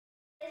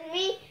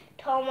me,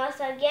 Thomas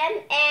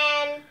again,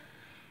 and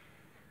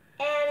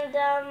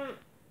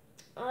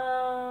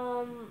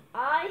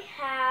I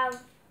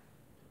have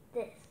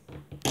this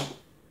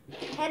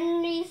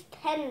Henry's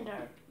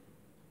Tender,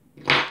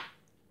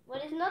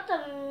 but it's not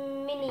a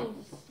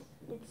minis.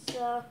 It's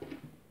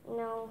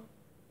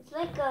it's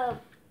like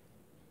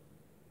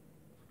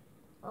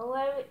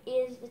where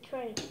is the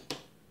train?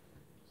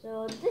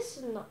 So this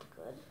is not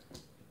good.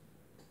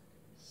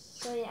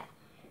 So yeah,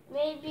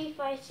 maybe if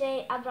I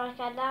say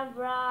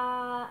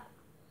abracadabra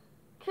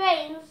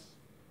trains,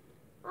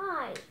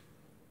 how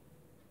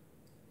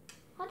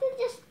did I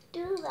just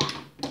do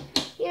that?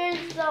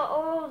 Here's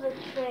all the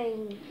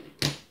train.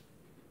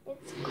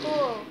 It's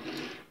cool.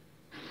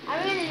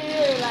 I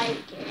really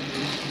like it.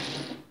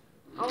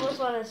 I almost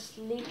want to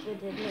sleep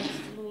with it next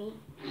to me.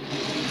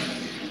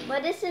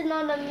 But this is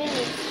not a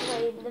mini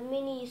train. The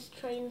mini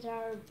trains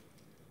are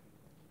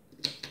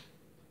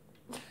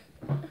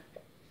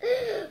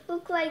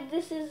look like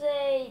this is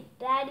a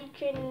daddy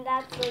train and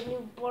that's a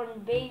newborn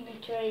baby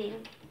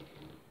train.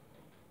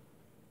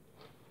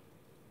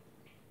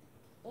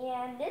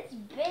 And it's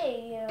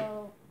big,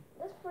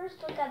 Let's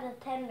first look at the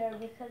tender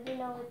because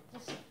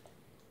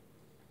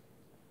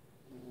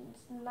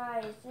it's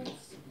nice.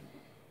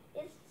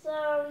 It's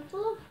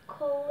full of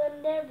coal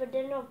in there, but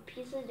they're no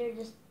pieces. They're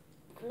just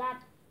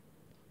flat,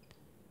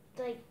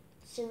 like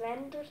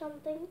cement or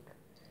something.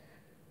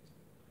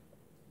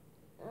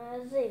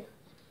 See,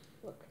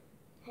 look,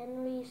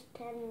 Henry's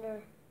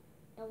Tender.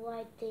 The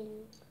white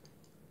thing,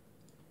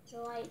 the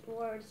white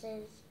word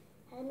says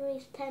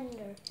Henry's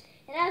Tender.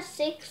 It has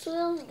 6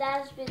 wheels.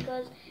 That's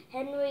because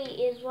Henry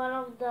is one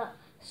of the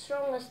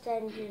strongest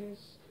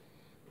engines.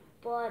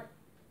 But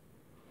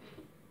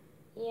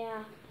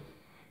yeah,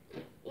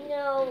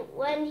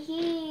 when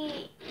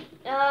he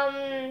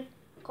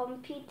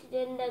competed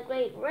in the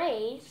Great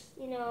Race,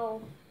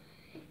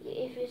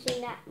 if you've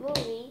seen that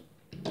movie,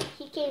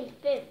 he came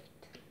 5th,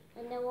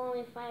 and there were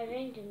only 5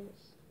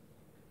 engines.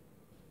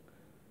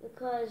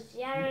 Because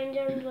the other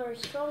engines were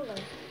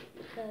stronger.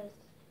 Because,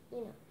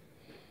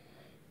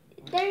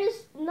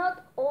 there's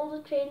not all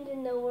the trains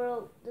in the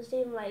world the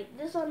same. Like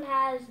this one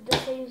has the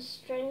same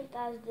strength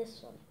as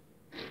this one,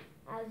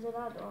 as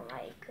another one.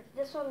 Like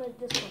this one and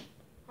this one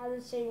have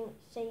the same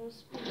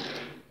speed.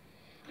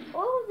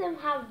 All of them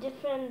have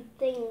different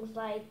things.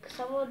 Like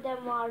some of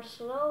them are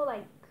slow,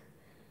 like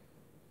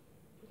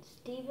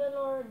Steven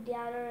or the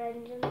other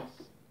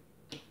engines,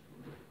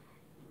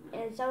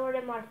 and some of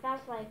them are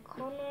fast, like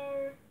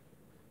Connor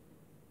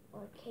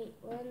or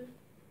Caitlin.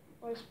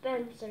 Or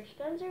Spencer.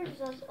 Spencer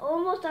is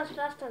almost as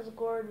fast as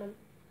Gordon.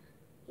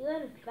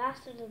 Even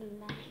faster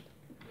than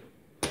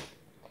that.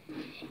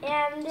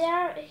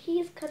 And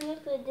he's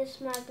connected with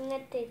this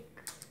magnetic,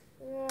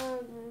 I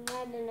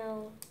don't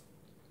know,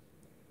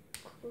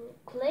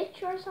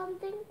 glitch or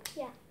something?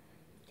 Yeah,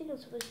 I think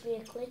it's supposed to be a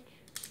glitch.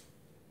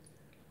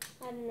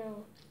 I don't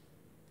know.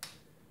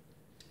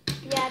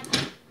 Yeah,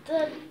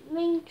 the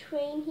main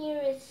train here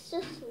is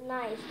just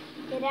nice.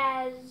 It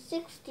has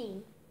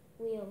 16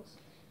 wheels.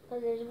 So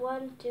there's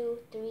 1, 2,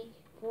 3,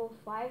 4,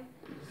 5,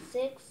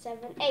 6,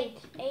 7, 8.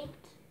 8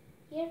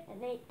 here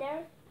and 8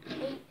 there.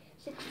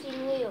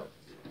 16 wheels.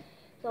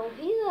 So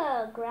he's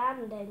a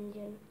grand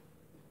engine.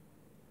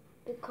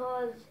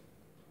 Because,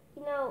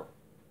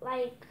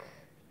 like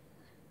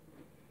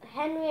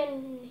Henry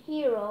and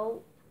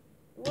Hero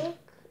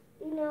work,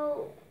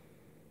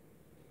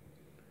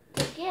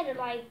 together.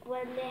 Like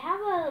when they have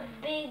a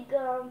big,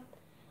 a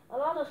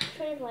lot of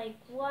trains, like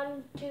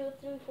 1, 2,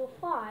 3, 4,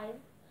 5.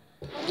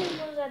 Henry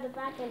goes at the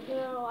back and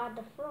Hero at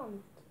the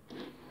front.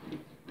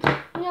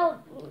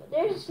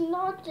 There's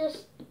not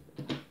just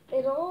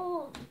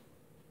all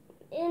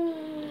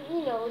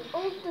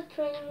the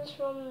trains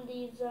from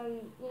these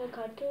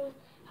cartoons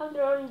have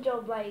their own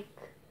job. Like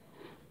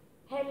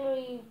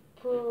Henry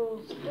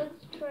pulls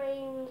goods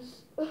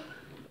trains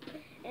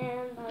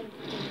and other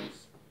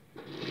things.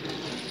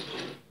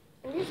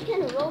 And this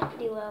can roll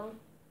pretty well.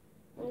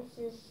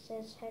 This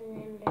says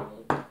Henry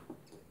underneath.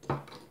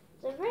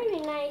 It's a very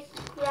nice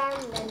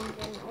grand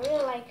engine. I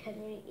really like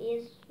Henry.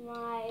 It's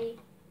my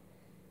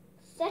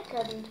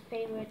second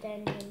favorite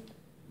engine.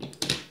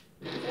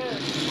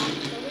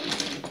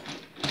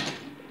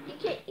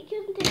 Actually, you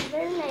can take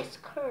very nice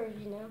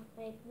curves,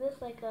 like this,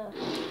 like a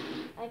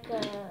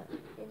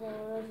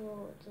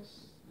little, just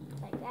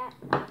like that.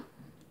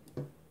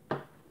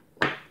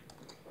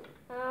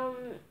 I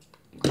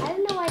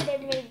don't know why they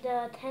made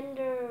the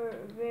tender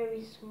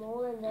very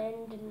small and the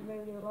engine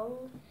very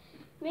long.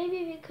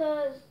 Maybe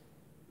because,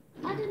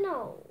 I don't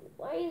know,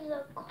 why is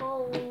the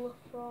coal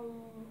from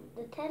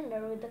the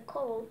tender with the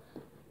coal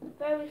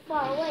very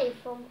far away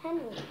from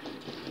Henry?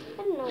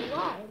 I don't know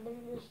why.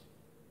 There's just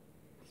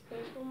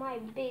space for my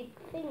big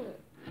finger,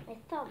 my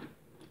thumb,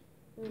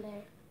 in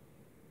there.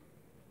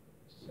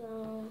 So,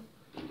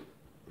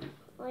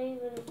 or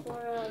even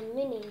for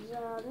minis.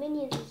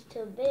 Minis is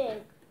too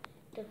big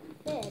to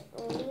fit.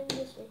 Or even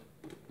this way.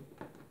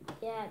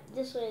 Yeah,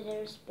 this way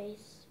there's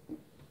space.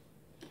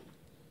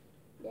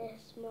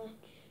 This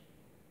much.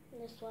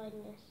 This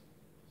wideness.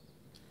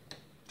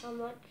 how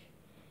much.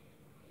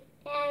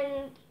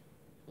 And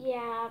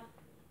yeah,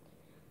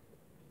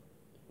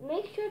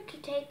 make sure to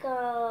take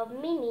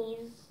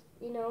minis,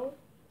 you know,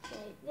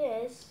 like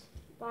this,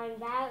 buy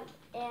that,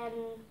 and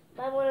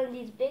buy one of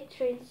these big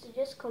trains to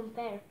just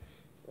compare.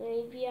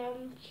 Maybe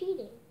I'm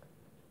cheating,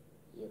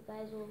 you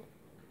guys will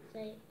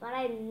say, but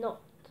I'm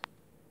not.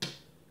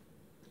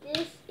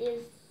 This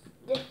is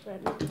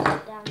different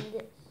than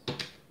this.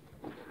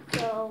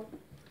 So,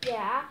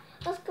 yeah,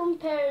 let's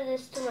compare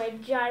this to my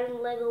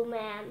giant Lego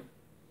man,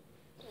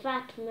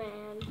 fat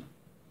man,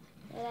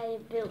 that I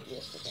built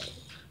yesterday.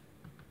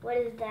 What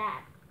is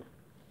that?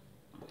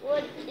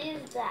 What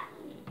is that?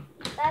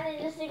 That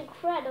is just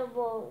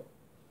incredible.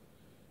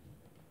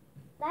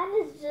 That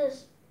is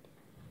just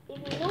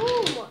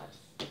enormous.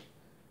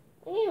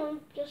 You know,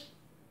 just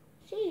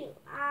see.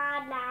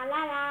 Ah, la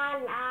la la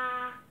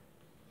la.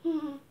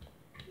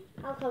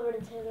 I'll cover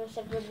this in a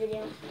separate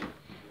video.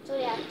 So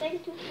yeah,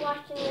 thank you for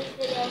watching this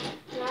video,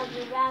 and I'll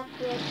be back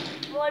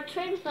with more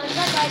train fun. Bye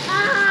bye.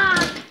 Ah!